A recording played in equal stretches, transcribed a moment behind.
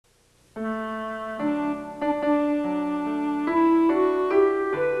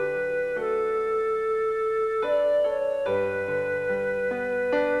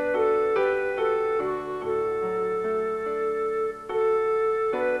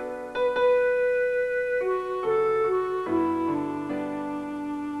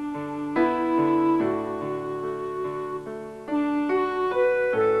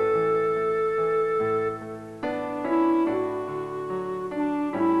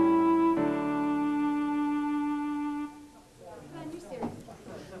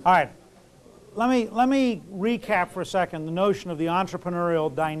All right. Let me recap for a second the notion of the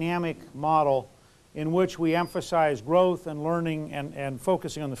entrepreneurial dynamic model in which we emphasize growth and learning and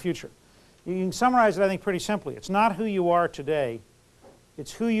focusing on the future. You can summarize it, I think, pretty simply. It's not who you are today,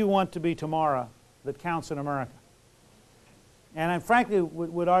 it's who you want to be tomorrow that counts in America. And I frankly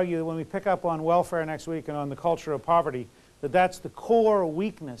would argue that when we pick up on welfare next week and on the culture of poverty, that that's the core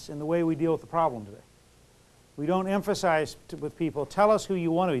weakness in the way we deal with the problem today. We don't emphasize with people, tell us who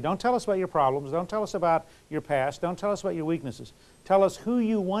you want to be. Don't tell us about your problems. Don't tell us about your past. Don't tell us about your weaknesses. Tell us who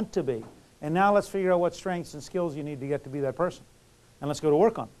you want to be. And now let's figure out what strengths and skills you need to get to be that person. And let's go to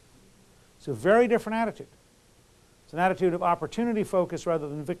work on it. It's a very different attitude. It's an attitude of opportunity focus rather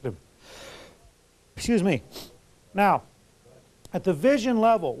than victim. Excuse me. Now, at the vision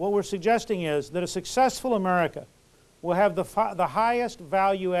level, what we're suggesting is that a successful America will have the highest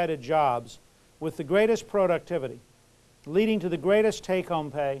value-added jobs with the greatest productivity, leading to the greatest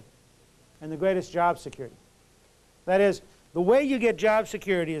take-home pay and the greatest job security. That is, the way you get job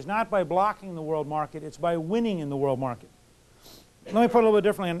security is not by blocking the world market, it's by winning in the world market. Let me put it a little bit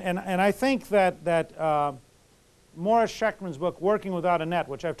differently, and I think that Morris Shechtman's book, Working Without a Net,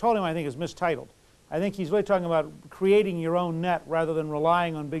 which I've told him I think is mistitled. I think he's really talking about creating your own net rather than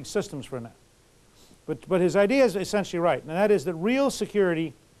relying on big systems for a net. But his idea is essentially right, and that is that real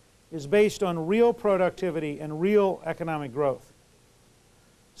security is based on real productivity and real economic growth.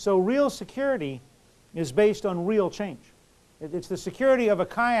 So real security is based on real change. It's the security of a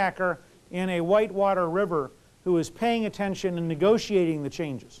kayaker in a whitewater river who is paying attention and negotiating the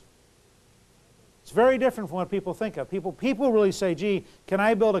changes. It's very different from what people think of. People really say, gee, can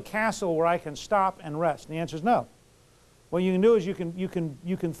I build a castle where I can stop and rest? And the answer is no. What you can do is you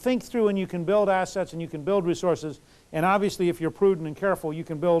can think through and you can build assets and you can build resources, and obviously if you're prudent and careful you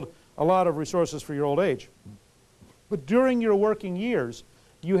can build a lot of resources for your old age. But during your working years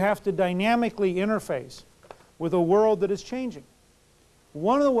you have to dynamically interface with a world that is changing.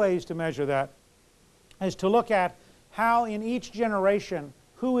 One of the ways to measure that is to look at how in each generation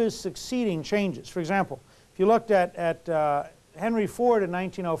who is succeeding changes. For example, if you looked at Henry Ford in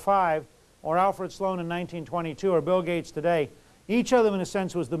 1905 or Alfred Sloan in 1922 or Bill Gates today, each of them in a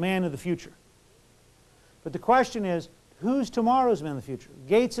sense was the man of the future. But the question is, who's tomorrow's man of the future?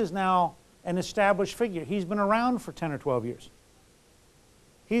 Gates is now an established figure. He's been around for 10 or 12 years.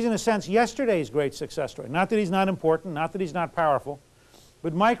 He's in a sense yesterday's great success story. Not that he's not important, not that he's not powerful,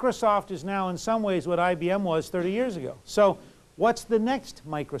 but Microsoft is now in some ways what IBM was 30 years ago. So what's the next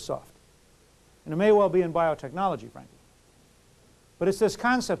Microsoft? And it may well be in biotechnology, frankly. But it's this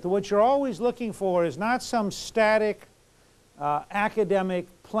concept that what you're always looking for is not some static, academic,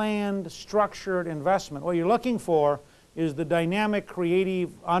 planned, structured investment. What you're looking for is the dynamic, creative,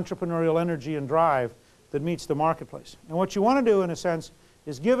 entrepreneurial energy and drive that meets the marketplace. And what you want to do, in a sense,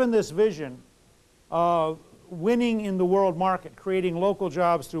 is given this vision of winning in the world market, creating local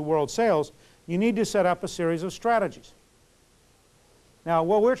jobs through world sales, you need to set up a series of strategies. Now,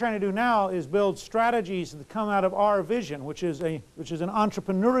 what we're trying to do now is build strategies that come out of our vision, which is an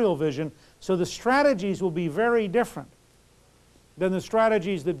entrepreneurial vision, so the strategies will be very different than the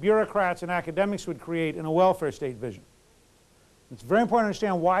strategies that bureaucrats and academics would create in a welfare state vision. It's very important to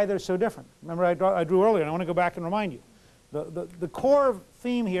understand why they're so different. Remember I drew earlier, and I want to go back and remind you. The core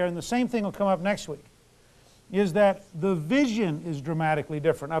theme here, and the same thing will come up next week, is that the vision is dramatically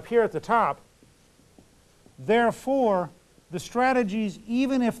different. Up here at the top, therefore, the strategies,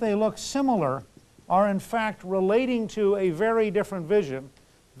 even if they look similar, are in fact relating to a very different vision.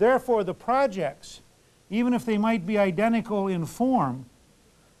 Therefore, the projects, even if they might be identical in form,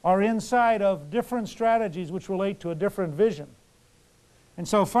 are inside of different strategies which relate to a different vision. And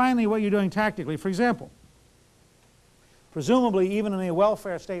so finally, what you're doing tactically, for example, presumably even in a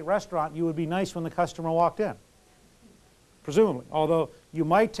welfare state restaurant, you would be nice when the customer walked in. Presumably, although you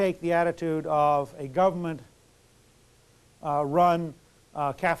might take the attitude of a government run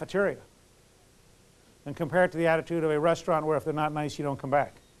cafeteria and compare it to the attitude of a restaurant where if they're not nice you don't come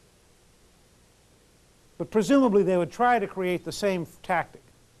back. But presumably they would try to create the same tactic.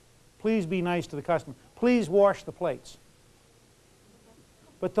 Please be nice to the customer. Please wash the plates.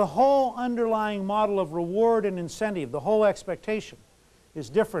 But the whole underlying model of reward and incentive, the whole expectation, is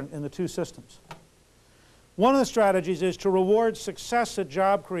different in the two systems. One of the strategies is to reward success at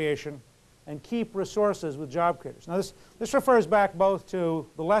job creation and keep resources with job creators. Now this refers back both to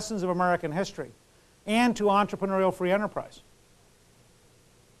the lessons of American history and to entrepreneurial free enterprise.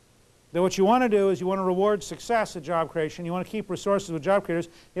 That what you want to do is you want to reward success at job creation, you want to keep resources with job creators.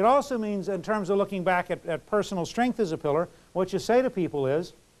 It also means, in terms of looking back at personal strength as a pillar, what you say to people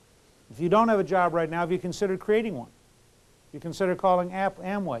is, if you don't have a job right now, have you considered creating one? You consider calling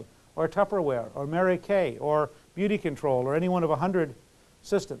Amway or Tupperware or Mary Kay or Beauty Control or any one of 100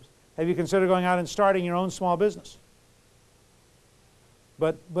 systems? Have you considered going out and starting your own small business?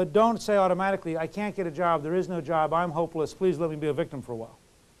 But don't say automatically, I can't get a job, there is no job, I'm hopeless, please let me be a victim for a while.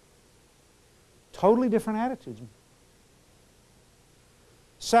 Totally different attitudes.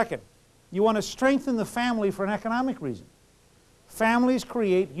 Second, you want to strengthen the family for an economic reason. Families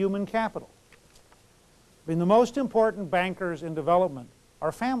create human capital. I mean, the most important bankers in development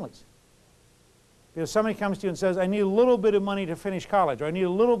are families. Because somebody comes to you and says, I need a little bit of money to finish college, or I need a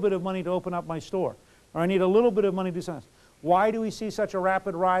little bit of money to open up my store, or I need a little bit of money to do something. Why do we see such a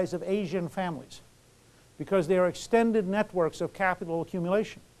rapid rise of Asian families? Because they are extended networks of capital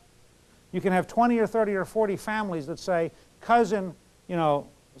accumulation. You can have 20 or 30 or 40 families that say, cousin,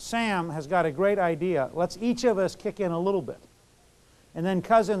 Sam has got a great idea. Let's each of us kick in a little bit. And then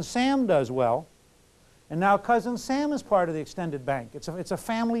cousin Sam does well, and now cousin Sam is part of the extended bank. It's a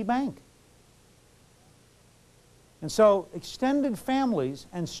family bank. And so extended families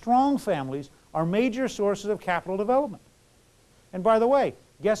and strong families are major sources of capital development. And by the way,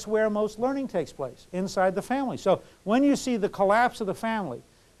 guess where most learning takes place? Inside the family. So when you see the collapse of the family,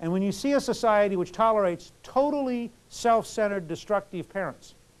 and when you see a society which tolerates totally self-centered, destructive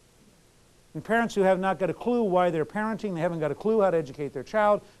parents, and parents who have not got a clue why they're parenting, they haven't got a clue how to educate their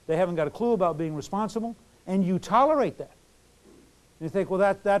child, they haven't got a clue about being responsible, and you tolerate that. And you think,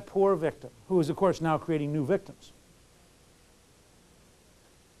 well, that poor victim, who is, of course, now creating new victims.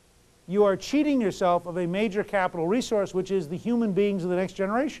 You are cheating yourself of a major capital resource, which is the human beings of the next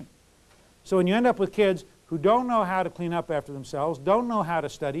generation. So when you end up with kids who don't know how to clean up after themselves, don't know how to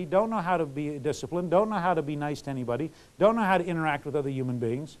study, don't know how to be disciplined, don't know how to be nice to anybody, don't know how to interact with other human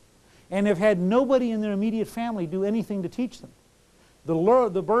beings, and have had nobody in their immediate family do anything to teach them,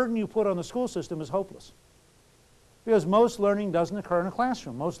 the burden you put on the school system is hopeless. Because most learning doesn't occur in a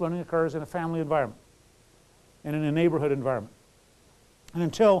classroom. Most learning occurs in a family environment and in a neighborhood environment. And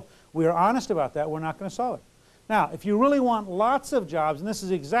until we are honest about that, we're not going to solve it. Now, if you really want lots of jobs, and this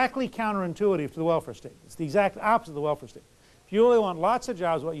is exactly counterintuitive to the welfare state. It's the exact opposite of the welfare state. If you really want lots of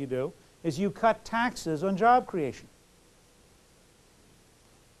jobs, what you do is you cut taxes on job creation.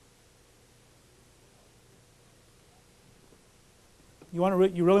 You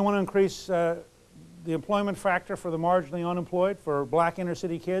really want to increase the employment factor for the marginally unemployed, for black inner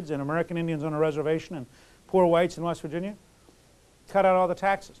city kids and American Indians on a reservation and poor whites in West Virginia? Cut out all the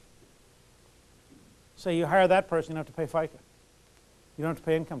taxes. So you hire that person, you don't have to pay FICA. You don't have to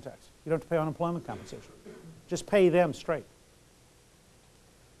pay income tax. You don't have to pay unemployment compensation. Just pay them straight.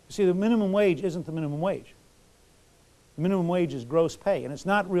 You see, the minimum wage isn't the minimum wage. The minimum wage is gross pay, and it's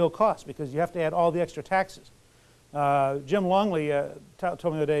not real cost because you have to add all the extra taxes. Jim Longley told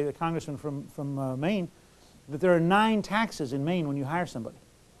me the other day, the congressman from Maine, that there are 9 taxes in Maine when you hire somebody.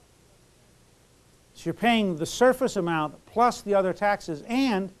 So you're paying the surface amount plus the other taxes,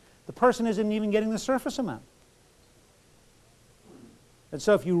 and the person isn't even getting the surface amount. And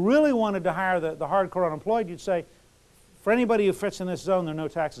so if you really wanted to hire the hardcore unemployed, you'd say, for anybody who fits in this zone, there are no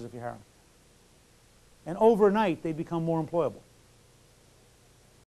taxes if you hire them. And overnight, they become more employable.